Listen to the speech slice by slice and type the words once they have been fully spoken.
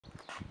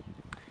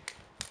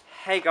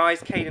Hey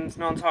guys, Caden's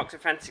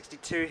Non-Toxic Fan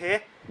 62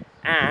 here,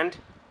 and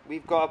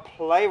we've got a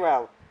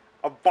Plarail,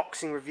 a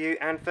boxing review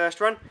and first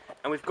run,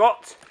 and we've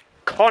got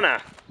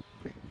Connor.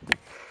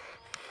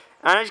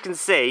 And as you can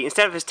see,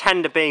 instead of his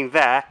tender being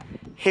there,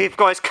 he's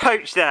got his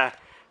coach there,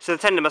 so the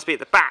tender must be at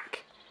the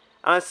back.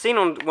 And I've seen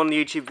on one of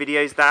the YouTube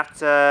videos that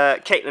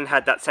Caitlin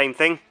had that same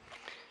thing,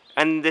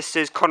 and this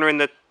is Connor in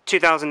the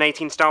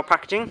 2018 style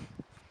packaging.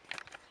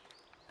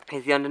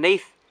 Here's the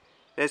underneath.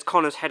 There's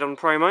Connor's head on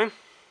promo.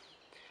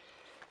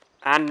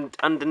 And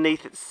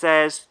underneath it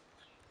says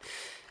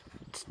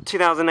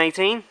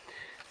 2018,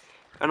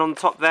 and on the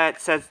top there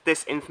it says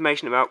this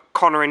information about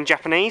Connor in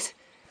Japanese.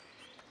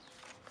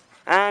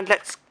 And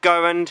let's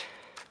go and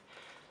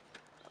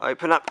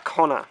open up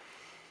Connor.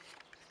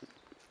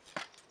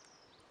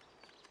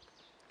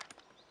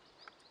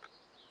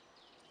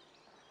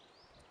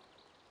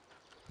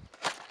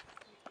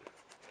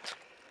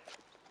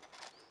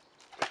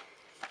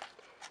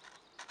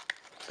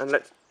 And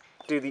let's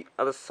do the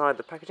other side of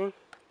the packaging.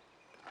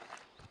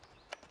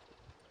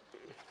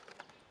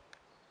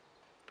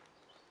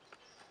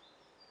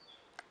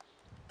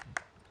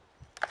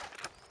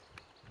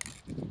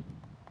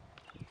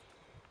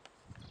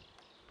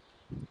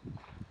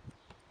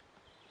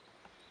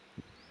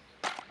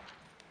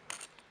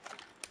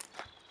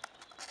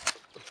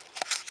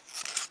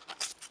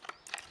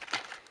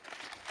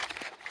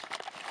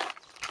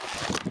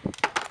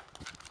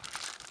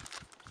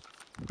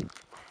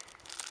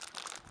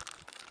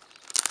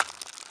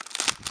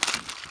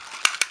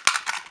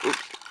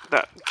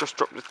 That just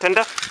dropped the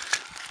tender.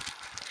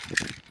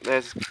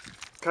 There's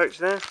coach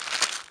there.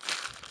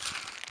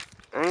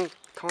 And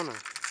Connor.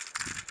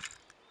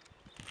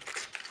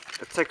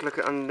 Let's take a look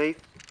at underneath.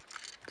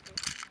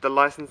 The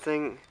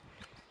licensing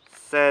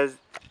says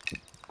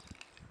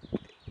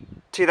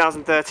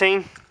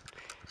 2013.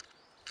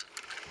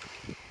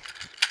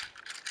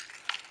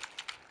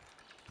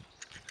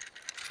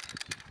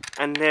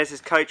 And there's his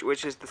coach,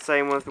 which is the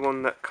same one as the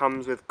one that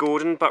comes with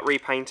Gordon, but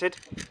repainted.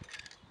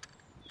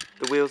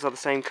 The wheels are the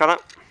same colour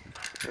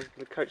as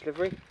the coach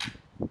livery.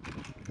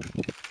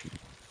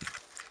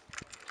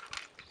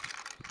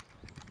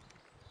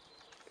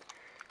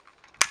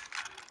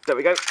 There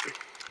we go.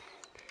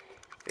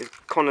 Here's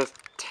Connor's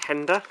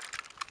tender,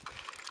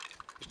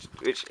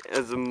 which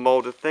is a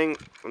moulded thing,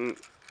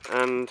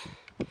 and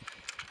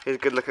here's a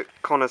good look at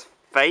Connor's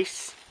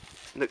face.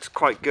 Looks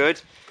quite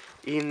good,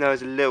 even though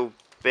it's a little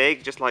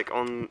big, just like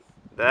on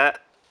there,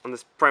 on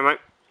this promo.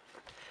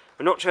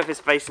 I'm not sure if his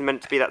face is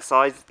meant to be that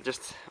size,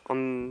 just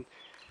on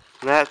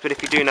there, but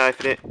if you do know if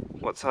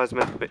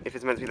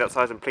it's meant to be that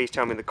size, then please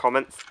tell me in the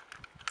comments.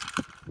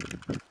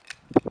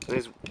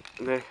 There's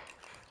a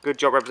good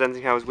job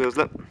representing how his wheels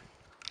look.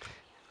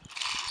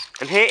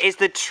 And here is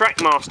the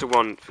Trackmaster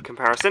one for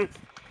comparison.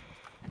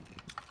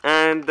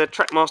 And the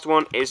Trackmaster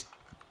one is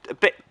a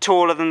bit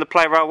taller than the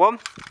Plarail one.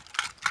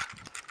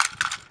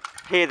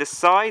 Here are the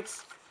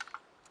sides.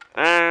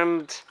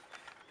 And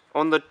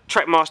on the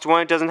Trackmaster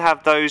one, it doesn't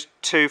have those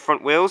two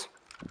front wheels.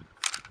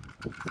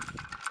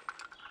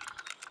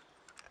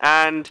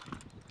 And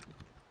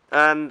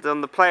on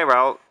the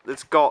Plarail,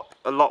 it's got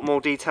a lot more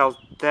details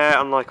there,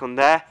 unlike on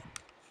there.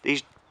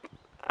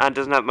 And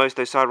doesn't have most of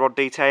those side rod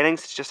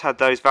detailings. It's just had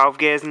those valve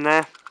gears in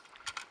there.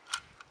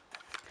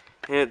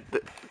 Here,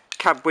 the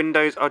cab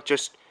windows are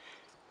just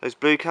those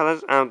blue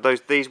colours, and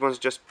these ones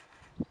are just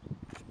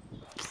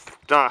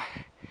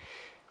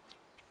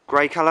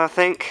grey colour, I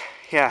think.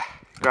 Yeah,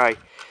 grey.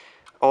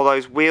 All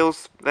those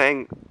wheels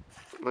thing,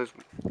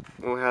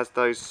 has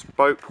those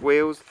spoke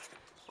wheels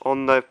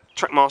on the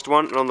Trackmaster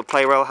one, and on the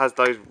Plarail has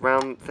those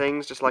round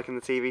things, just like in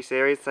the TV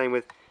series. Same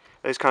with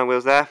those kind of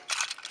wheels there.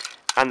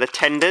 And the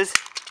tenders.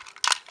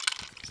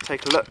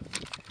 Take a look.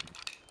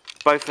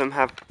 Both of them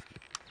have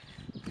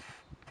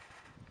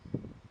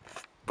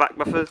black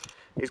buffers.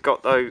 He's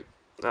got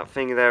that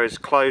thing there is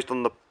closed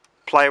on the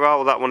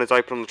Plarail. That one is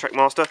open on the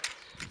Trackmaster.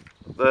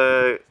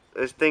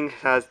 This thing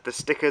has the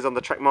stickers on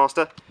the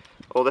Trackmaster.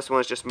 Or this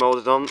one is just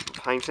moulded on,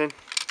 painting.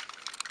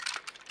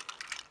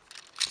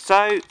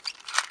 So,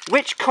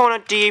 which Connor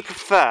do you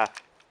prefer?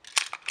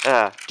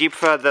 Do you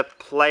prefer the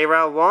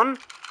Plarail one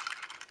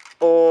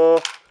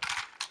or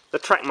the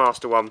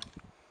Trackmaster one?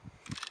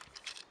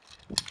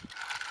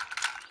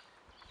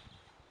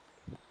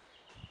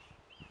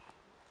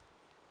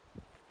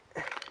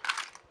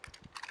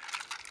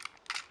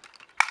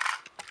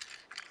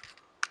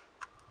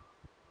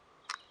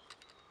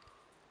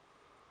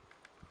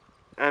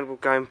 And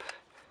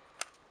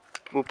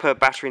we'll put a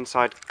battery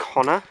inside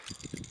Connor.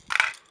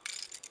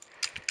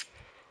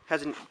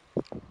 Has a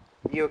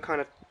newer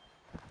kind of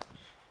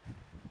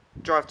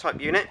drive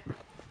type unit. You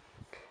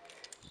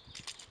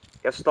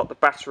have to slot the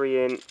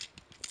battery in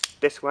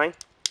this way.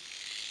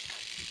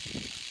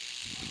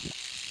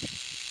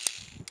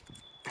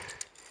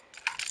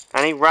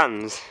 And he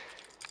runs.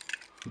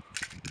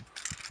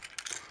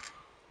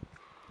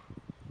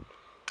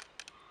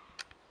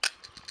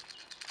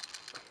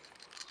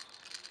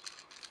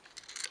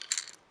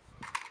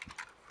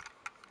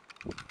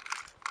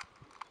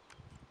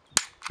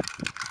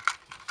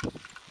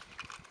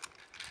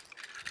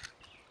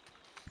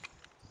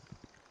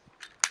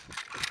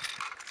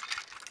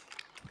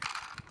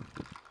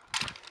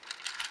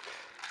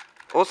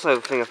 also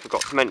a thing I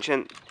forgot to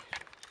mention,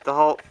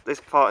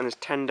 this part in this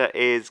tender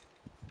is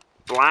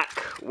black,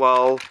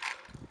 while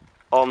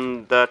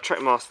on the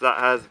Trackmaster that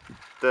has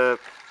the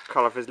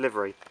colour of his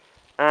livery.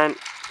 And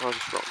I'll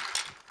just drop.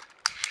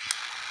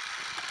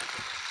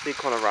 See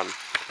Connor run.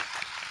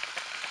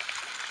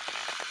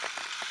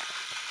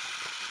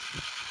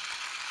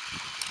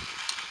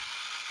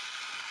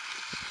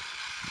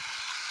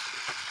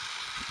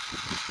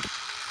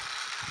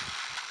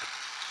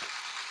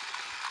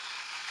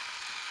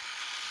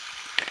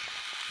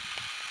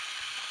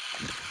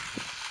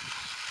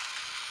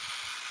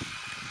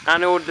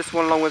 And I ordered this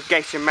one along with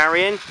Gator and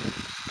Marion,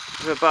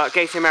 but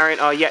Gator and Marion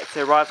are yet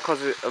to arrive because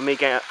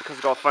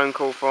I got a phone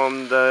call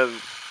from the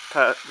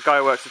guy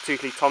who works at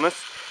Tootally Thomas,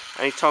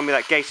 and he told me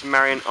that Gator and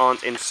Marion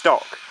aren't in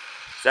stock.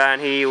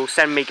 And he will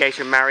send me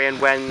Gator and Marion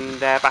when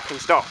they're back in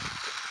stock.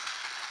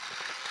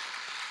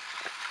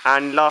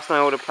 And last night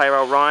I ordered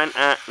Plarail Ryan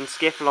and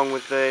Skiff along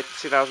with the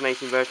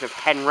 2018 version of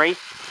Henry.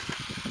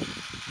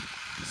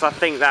 So I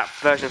think that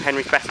version of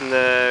Henry's better than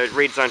the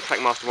redesigned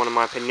Trackmaster one in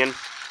my opinion.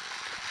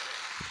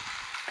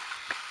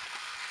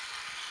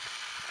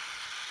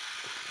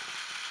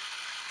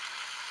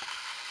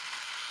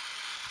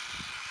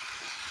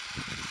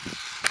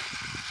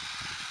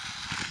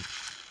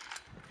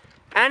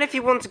 And if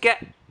you want to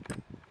get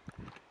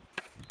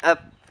a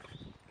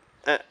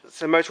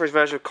motorised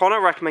version of Connor,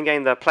 I recommend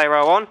getting the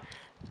Plarail on.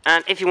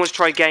 And if you want to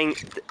try getting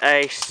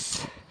a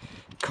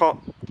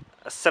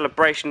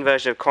celebration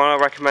version of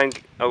Connor,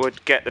 I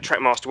would get the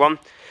Trackmaster one.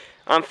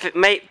 I'm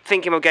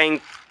thinking of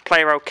getting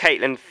Plarail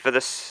Caitlin for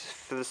the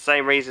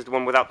same reason as the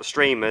one without the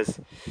streamers.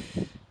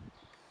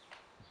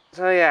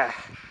 So yeah,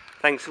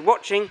 thanks for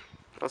watching.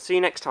 I'll see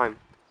you next time.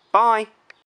 Bye.